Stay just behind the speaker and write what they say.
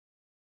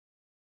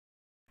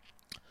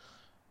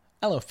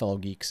Hello, fellow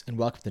geeks, and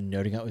welcome to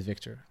Nerding Out with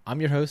Victor. I'm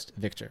your host,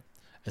 Victor,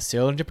 a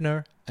serial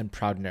entrepreneur and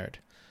proud nerd.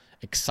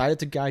 Excited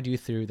to guide you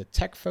through the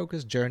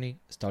tech-focused journey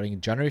starting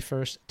January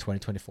 1st,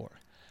 2024.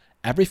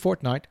 Every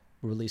fortnight,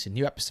 we release a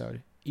new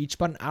episode, each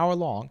about an hour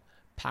long,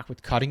 packed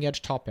with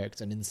cutting-edge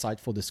topics and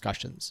insightful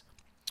discussions.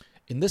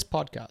 In this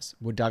podcast,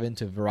 we'll dive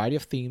into a variety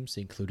of themes,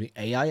 including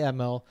AI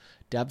ML,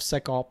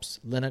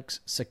 DevSecOps,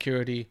 Linux,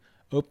 security,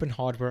 open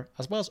hardware,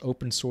 as well as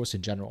open source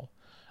in general.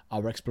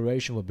 Our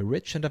exploration will be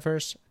rich and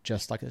diverse,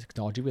 just like the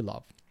technology we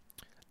love.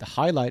 The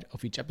highlight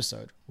of each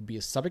episode will be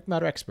a subject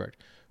matter expert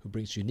who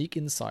brings unique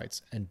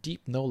insights and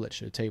deep knowledge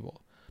to the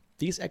table.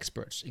 These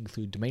experts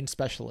include domain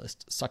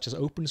specialists such as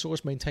open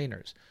source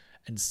maintainers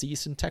and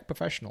seasoned tech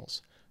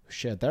professionals who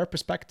share their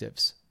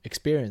perspectives,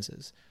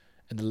 experiences,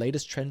 and the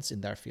latest trends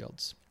in their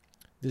fields.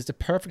 This is the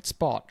perfect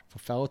spot for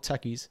fellow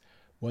techies,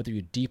 whether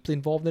you're deeply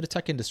involved in the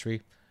tech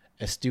industry,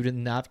 a student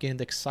navigating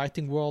the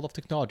exciting world of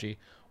technology,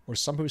 or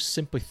someone who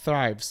simply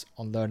thrives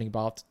on learning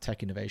about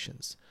tech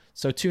innovations.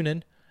 So tune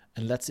in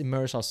and let's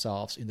immerse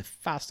ourselves in the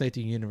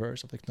fascinating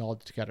universe of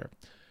technology together.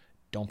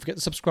 Don't forget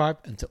to subscribe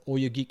and tell all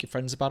your geeky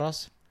friends about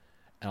us,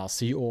 and I'll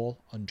see you all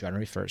on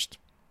January 1st.